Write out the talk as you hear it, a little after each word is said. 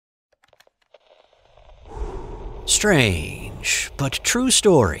Strange, but true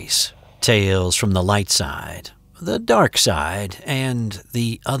stories. Tales from the light side, the dark side, and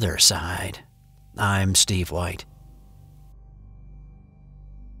the other side. I'm Steve White.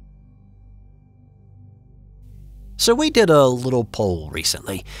 So we did a little poll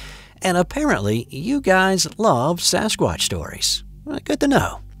recently, and apparently you guys love Sasquatch stories. Good to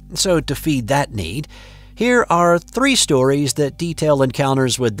know. So to feed that need, here are 3 stories that detail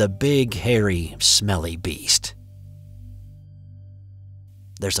encounters with the big, hairy, smelly beast.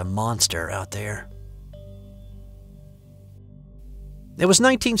 There's a monster out there. It was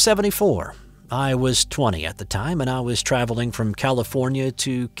 1974. I was 20 at the time, and I was traveling from California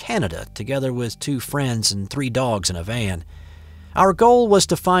to Canada together with 2 friends and 3 dogs in a van. Our goal was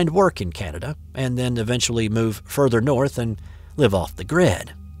to find work in Canada and then eventually move further north and live off the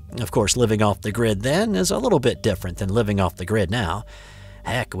grid. Of course, living off the grid then is a little bit different than living off the grid now.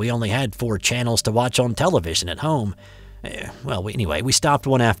 Heck, we only had 4 channels to watch on television at home. Anyway, we stopped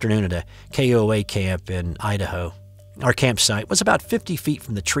one afternoon at a KOA camp in Idaho. Our campsite was about 50 feet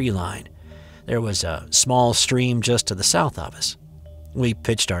from the tree line. There was a small stream just to the south of us. We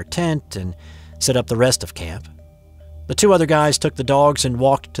pitched our tent and set up the rest of camp. The 2 other guys took the dogs and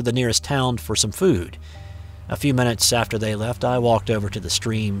walked to the nearest town for some food. A few minutes after they left, I walked over to the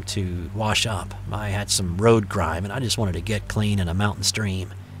stream to wash up. I had some road grime and I just wanted to get clean in a mountain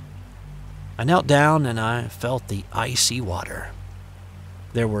stream. I knelt down and I felt the icy water.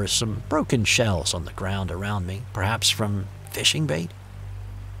 There were some broken shells on the ground around me, perhaps from fishing bait.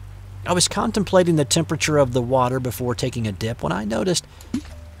 I was contemplating the temperature of the water before taking a dip when I noticed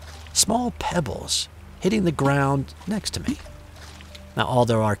small pebbles hitting the ground next to me. Now,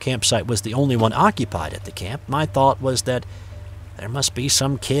 although our campsite was the only one occupied at the camp, my thought was that there must be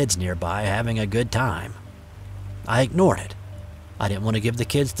some kids nearby having a good time. I ignored it. I didn't want to give the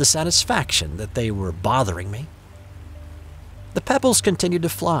kids the satisfaction that they were bothering me. The pebbles continued to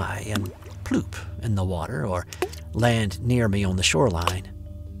fly and ploop in the water or land near me on the shoreline.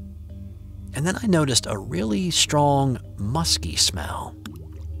 And then I noticed a really strong, musky smell.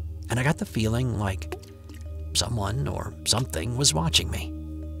 And I got the feeling like someone or something was watching me.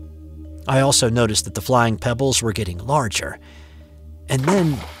 I also noticed that the flying pebbles were getting larger. And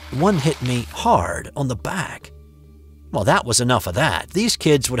then one hit me hard on the back. Well, that was enough of that. These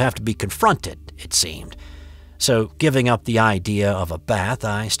kids would have to be confronted, it seemed. So, giving up the idea of a bath,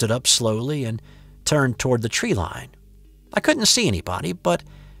 I stood up slowly and turned toward the tree line. I couldn't see anybody, but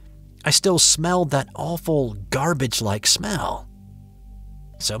I still smelled that awful garbage-like smell.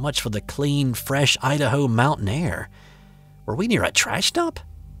 So much for the clean, fresh Idaho mountain air. Were we near a trash dump?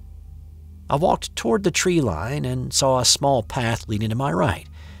 I walked toward the tree line and saw a small path leading to my right,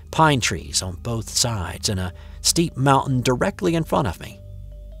 pine trees on both sides, and a steep mountain directly in front of me.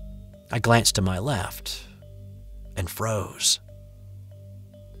 I glanced to my left and froze.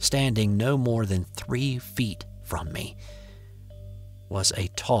 Standing no more than 3 feet from me was a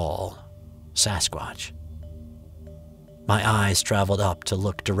tall Sasquatch. My eyes traveled up to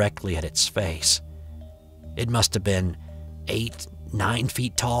look directly at its face. It must have been 8, 9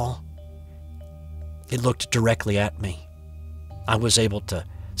 feet tall. It looked directly at me. I was able to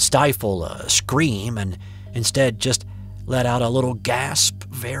stifle a scream and instead just let out a little gasp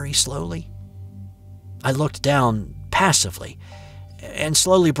very slowly. I looked down passively and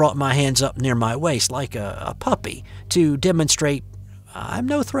slowly brought my hands up near my waist like a puppy to demonstrate I'm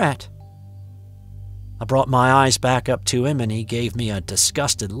no threat. I brought my eyes back up to him and he gave me a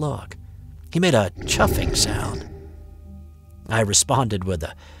disgusted look. He made a chuffing sound. I responded with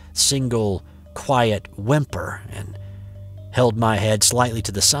a single quiet whimper and held my head slightly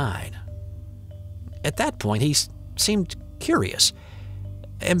to the side. At that point, he seemed curious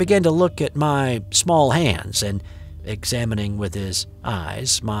and began to look at my small hands and examining with his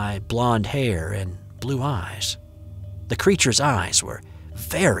eyes my blonde hair and blue eyes. The creature's eyes were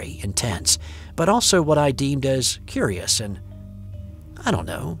very intense, but also what I deemed as curious and, I don't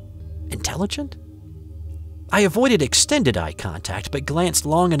know, intelligent? I avoided extended eye contact, but glanced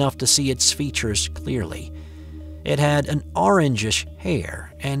long enough to see its features clearly. It had an orangish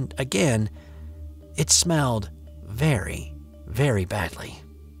hair, and again, it smelled very, very badly.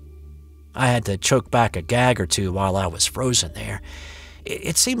 I had to choke back a gag or two while I was frozen there.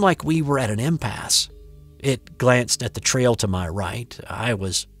 It seemed like we were at an impasse. It glanced at the trail to my right. I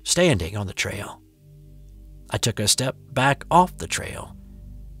was standing on the trail. I took a step back off the trail.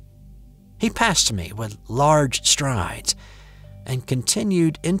 He passed me with large strides and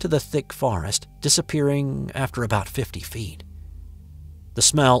continued into the thick forest, disappearing after about 50 feet. The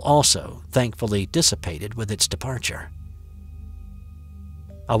smell also, thankfully, dissipated with its departure.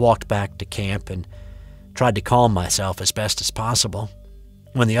 I walked back to camp and Tried to calm myself as best as possible.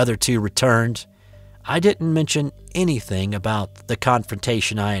 When the other two returned, I didn't mention anything about the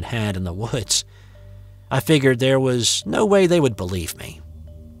confrontation I had had in the woods. I figured there was no way they would believe me.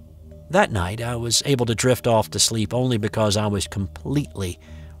 That night, I was able to drift off to sleep only because I was completely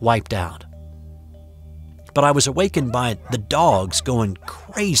wiped out. But I was awakened by the dogs going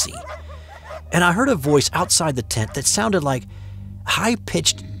crazy, and I heard a voice outside the tent that sounded like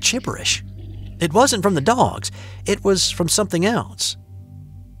high-pitched gibberish. It wasn't from the dogs, it was from something else.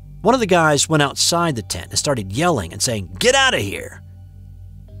 One of the guys went outside the tent and started yelling and saying, "Get out of here!"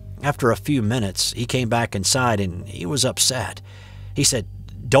 After a few minutes, he came back inside and he was upset. He said,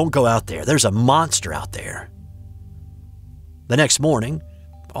 "Don't go out there. There's a monster out there." The next morning,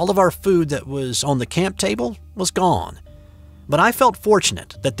 all of our food that was on the camp table was gone. But I felt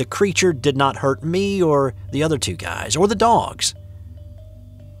fortunate that the creature did not hurt me or the other two guys or the dogs.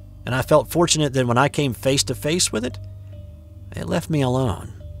 And I felt fortunate that when I came face to face with it, it left me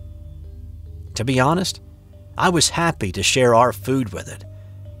alone. To be honest, I was happy to share our food with it,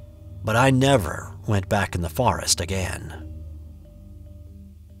 but I never went back in the forest again.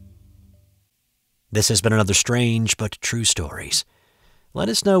 This has been another Strange But True Stories. Let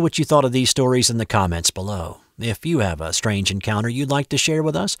us know what you thought of these stories in the comments below. If you have a strange encounter you'd like to share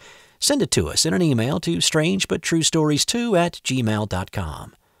with us, send it to us in an email to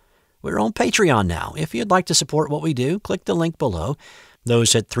strangebutTrueStories2@gmail.com. We're on Patreon now. If you'd like to support what we do, click the link below.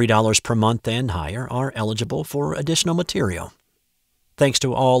 Those at $3 per month and higher are eligible for additional material. Thanks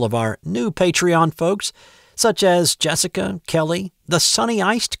to all of our new Patreon folks, such as Jessica, Kelly, the Sunny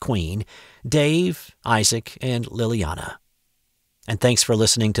Iced Queen, Dave, Isaac, and Liliana. And thanks for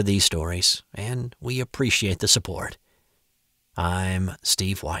listening to these stories, and we appreciate the support. I'm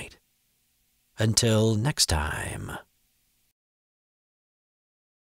Steve White. Until next time.